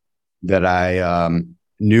interests that I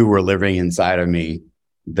knew were living inside of me,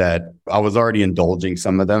 that I was already indulging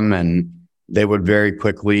some of them, and they would very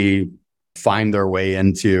quickly find their way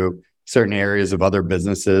into certain areas of other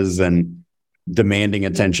businesses and demanding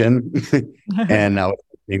attention. And I was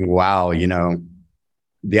thinking, wow,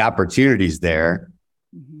 the opportunity's there.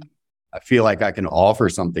 I feel like I can offer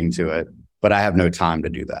something to it, but I have no time to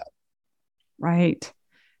do that. Right.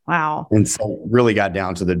 Wow. And so really got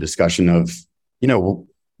down to the discussion of,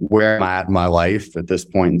 where am I at in my life at this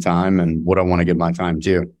point in time and what I want to give my time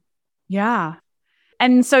to. Yeah.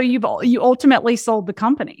 And so you ultimately sold the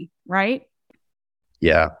company, right?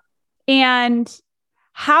 Yeah. And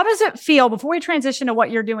how does it feel, before we transition to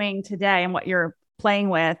what you're doing today and what you're playing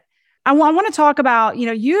with, I want to talk about,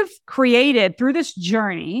 you've created through this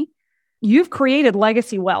journey, you've created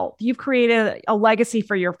legacy wealth. You've created a legacy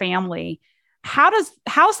for your family. How's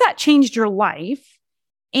that changed your life?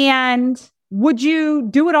 And would you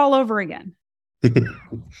do it all over again?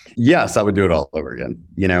 Yes, I would do it all over again.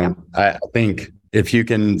 I think if you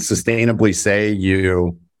can sustainably say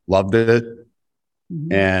you loved it,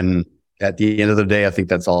 and at the end of the day, I think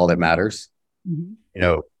that's all that matters.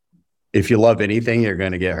 If you love anything, you're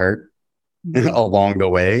going to get hurt along the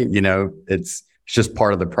way. It's just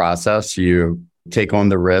part of the process. You take on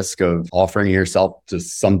the risk of offering yourself to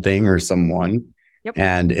something or someone. Yep.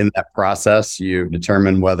 And in that process, you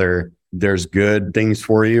determine whether there's good things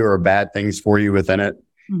for you or bad things for you within it.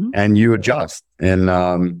 And you adjust.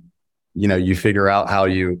 And, you figure out how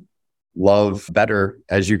you love better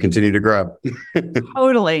as you continue to grow.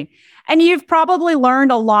 Totally. And you've probably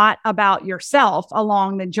learned a lot about yourself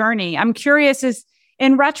along the journey. I'm curious,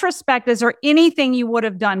 in retrospect, is there anything you would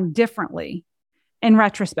have done differently in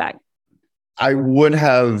retrospect? I would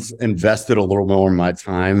have invested a little more of my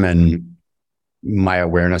time and my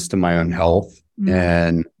awareness to my own health. Mm-hmm.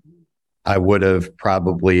 And I would have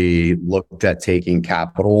probably looked at taking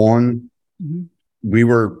capital on. Mm-hmm. We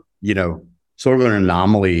were, sort of an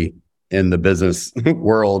anomaly in the business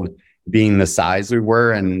world, being the size we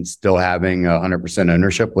were and still having 100%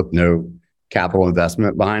 ownership with no capital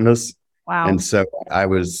investment behind us. Wow. And so I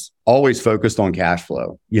was always focused on cash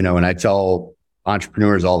flow, and I tell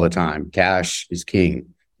entrepreneurs all the time, cash is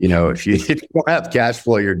king. If you don't have cash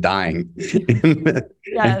flow, you're dying.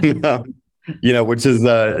 Yes. Which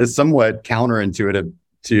is somewhat counterintuitive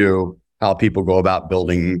to how people go about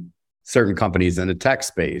building certain companies in the tech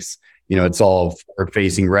space. It's all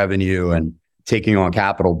forward-facing revenue and taking on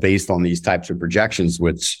capital based on these types of projections,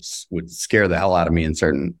 which would scare the hell out of me in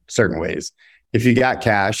certain ways. If you got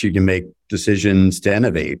cash, you can make decisions to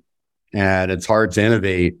innovate. And it's hard to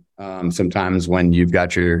innovate sometimes when you've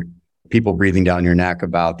got your people breathing down your neck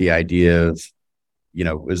about the idea of,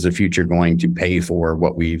 is the future going to pay for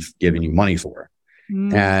what we've given you money for?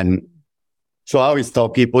 Mm. And so I always tell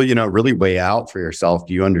people, really weigh out for yourself.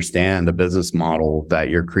 Do you understand the business model that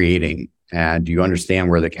you're creating? And do you understand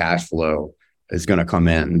where the cash flow is going to come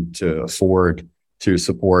in to afford to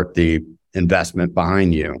support the investment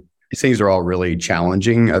behind you? These things are all really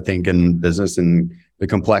challenging, I think, in business. And the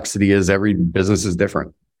complexity is every business is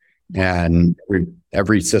different. And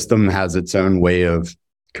every system has its own way of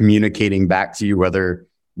communicating back to you whether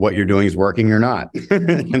what you're doing is working or not.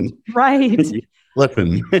 Right.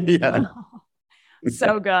 Listen. Yeah.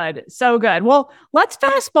 So good. So good. Well, let's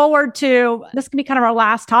fast forward to, this can be kind of our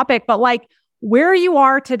last topic, but where you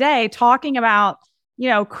are today, talking about,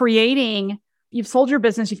 creating, you've sold your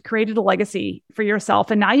business, you've created a legacy for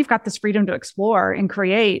yourself, and now you've got this freedom to explore and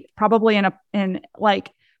create, probably in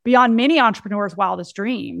beyond many entrepreneurs' wildest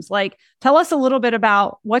dreams. Tell us a little bit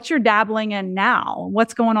about what you're dabbling in now.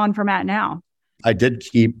 What's going on for Matt now? I did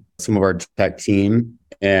keep some of our tech team,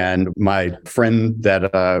 and my friend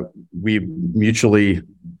that we've mutually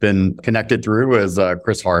been connected through is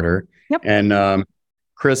Chris Harder. Yep. And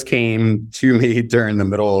Chris came to me during the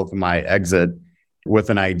middle of my exit with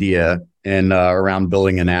an idea and around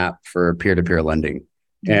building an app for peer-to-peer lending.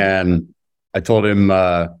 Mm-hmm. And I told him,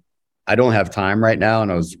 I don't have time right now.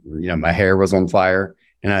 And I was, my hair was on fire.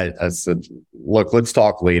 And I said, look, let's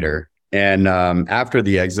talk later. And after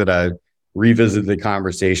the exit, I revisited the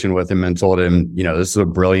conversation with him and told him, this is a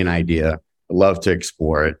brilliant idea. I'd love to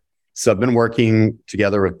explore it. So I've been working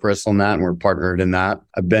together with Chris on that, and we're partnered in that.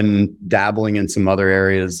 I've been dabbling in some other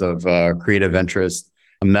areas of creative interest.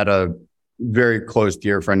 I met a very close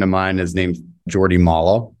dear friend of mine. His name's Jordi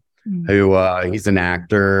Mala, who he's an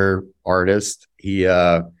actor, artist. He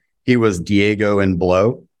was Diego in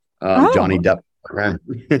Blow, Johnny Depp.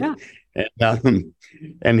 Yeah.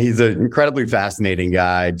 And he's an incredibly fascinating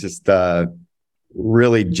guy, just a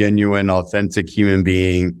really genuine, authentic human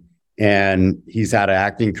being. And he's had an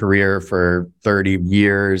acting career for 30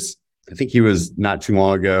 years. I think he was not too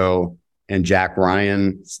long ago in Jack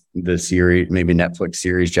Ryan, the series, maybe Netflix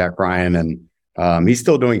series, Jack Ryan. And he's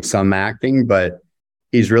still doing some acting, but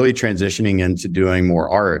he's really transitioning into doing more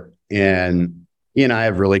art. And he and I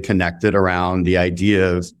have really connected around the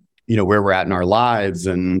idea of, where we're at in our lives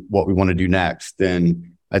and what we want to do next.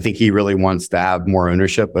 And I think he really wants to have more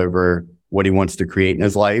ownership over what he wants to create in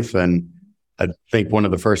his life. And I think one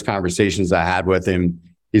of the first conversations I had with him,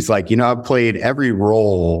 he's like, I've played every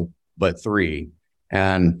role but 3.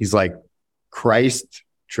 And he's like, Christ,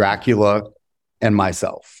 Dracula, and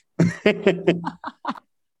myself. And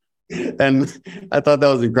I thought that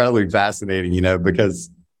was incredibly fascinating, because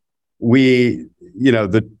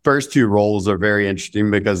the first 2 roles are very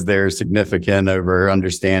interesting because they're significant over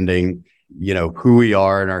understanding, who we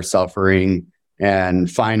are and our suffering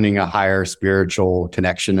and finding a higher spiritual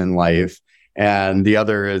connection in life. And the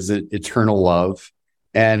other is eternal love.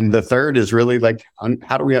 And the third is really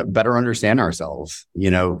how do we better understand ourselves?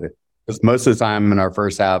 Because most of the time in our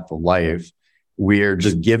first half of life, we're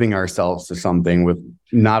just giving ourselves to something with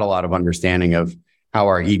not a lot of understanding of how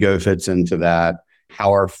our ego fits into that,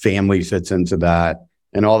 how our family fits into that,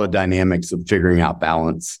 and all the dynamics of figuring out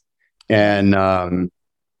balance. And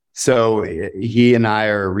so he and I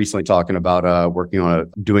are recently talking about working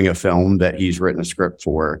on doing a film that he's written a script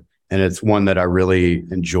for. And it's one that I really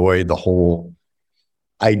enjoy, the whole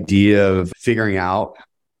idea of figuring out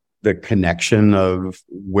the connection of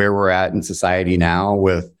where we're at in society now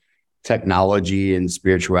with technology and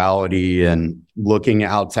spirituality and looking at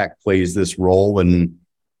how tech plays this role and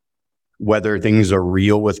whether things are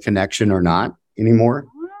real with connection or not anymore.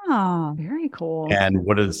 Oh, very cool. And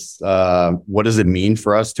what does it mean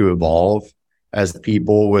for us to evolve as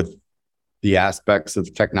people with the aspects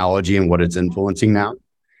of technology and what it's influencing now?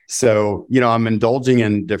 So, I'm indulging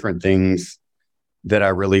in different things that I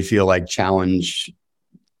really feel like challenge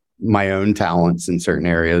my own talents in certain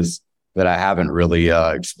areas that I haven't really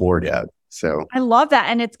explored yet. So I love that.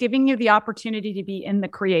 And it's giving you the opportunity to be in the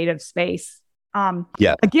creative space.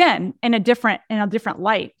 Again, in a different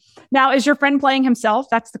light. Now, is your friend playing himself?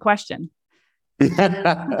 That's the question.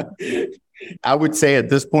 I would say at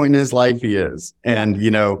this point in his life, he is. And,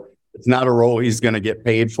 it's not a role he's going to get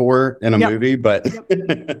paid for in a movie, but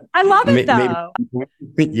I love it though.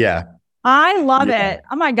 Yeah. I love it.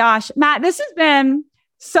 Oh my gosh, Matt, this has been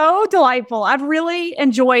so delightful. I've really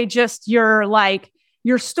enjoyed just your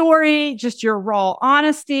story, just your raw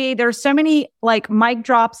honesty. There's so many mic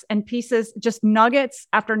drops and pieces, just nuggets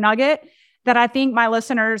after nugget that I think my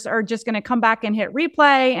listeners are just going to come back and hit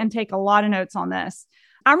replay and take a lot of notes on this.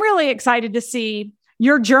 I'm really excited to see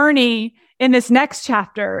your journey in this next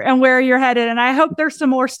chapter and where you're headed. And I hope there's some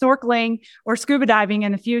more snorkeling or scuba diving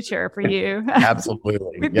in the future for you.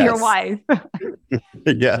 Absolutely. With your wife.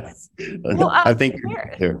 Yes. Well, I think.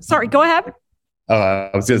 Sorry, go ahead. I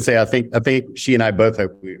was going to say, I think she and I both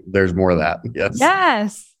hope there's more of that. Yes.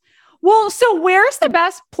 Yes. Well, so where's the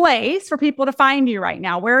best place for people to find you right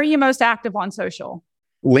now? Where are you most active on social?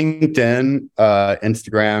 LinkedIn,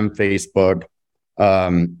 Instagram, Facebook.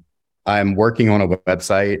 I'm working on a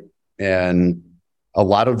website, and a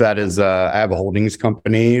lot of that is I have a holdings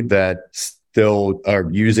company that still are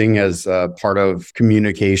using as part of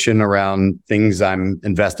communication around things I'm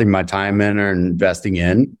investing my time in or investing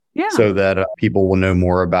in. Yeah. So that people will know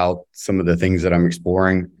more about some of the things that I'm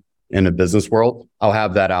exploring in the business world. I'll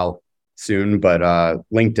have that out soon, but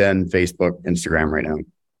LinkedIn, Facebook, Instagram right now.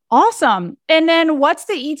 Awesome. And then what's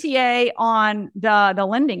the ETA on the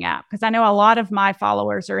lending app? Because I know a lot of my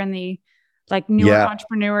followers are in the newer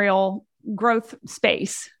entrepreneurial growth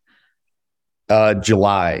space.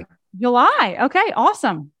 July. Okay.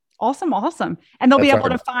 Awesome. And they'll be able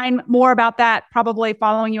to find more about that probably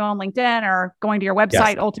following you on LinkedIn or going to your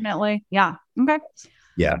website ultimately. Yeah. Okay.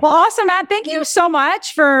 Yeah. Well, awesome, Matt. Thank you so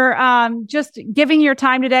much for just giving your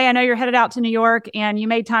time today. I know you're headed out to New York and you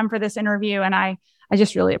made time for this interview, and I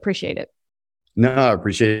just really appreciate it. No, I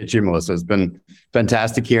appreciate you, Melissa. It's been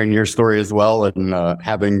fantastic hearing your story as well, and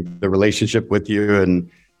having the relationship with you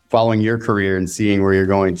and following your career and seeing where you're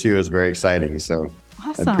going to is very exciting. So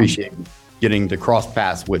awesome. I appreciate getting to cross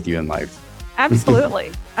paths with you in life.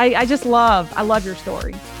 Absolutely. I love your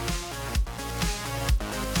story.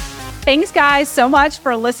 Thanks, guys, so much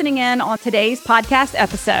for listening in on today's podcast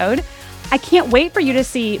episode. I can't wait for you to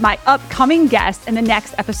see my upcoming guest in the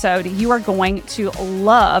next episode. You are going to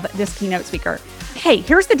love this keynote speaker. Hey,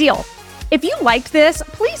 here's the deal. If you liked this,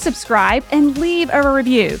 please subscribe and leave a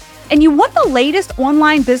review. And you want the latest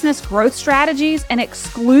online business growth strategies and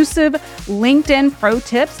exclusive LinkedIn pro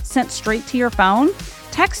tips sent straight to your phone?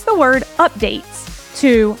 Text the word updates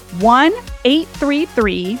to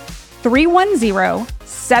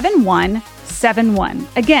 1-833-310-7171.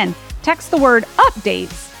 Again, text the word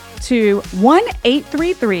updates to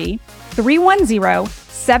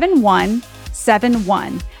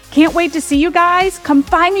 1-833-310-7171. Can't wait to see you guys. Come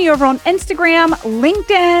find me over on Instagram,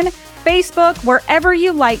 LinkedIn, Facebook, wherever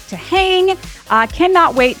you like to hang.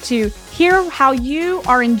 Cannot wait to hear how you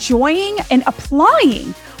are enjoying and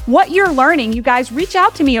applying what you're learning. You guys reach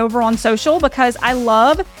out to me over on social because I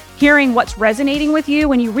love hearing what's resonating with you.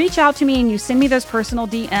 When you reach out to me and you send me those personal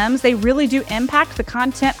DMs, they really do impact the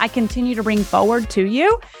content I continue to bring forward to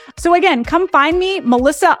you. So again, come find me,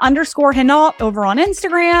 Melissa_Hinault over on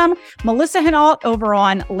Instagram, Melissa Hinault over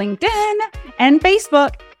on LinkedIn and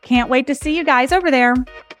Facebook. Can't wait to see you guys over there.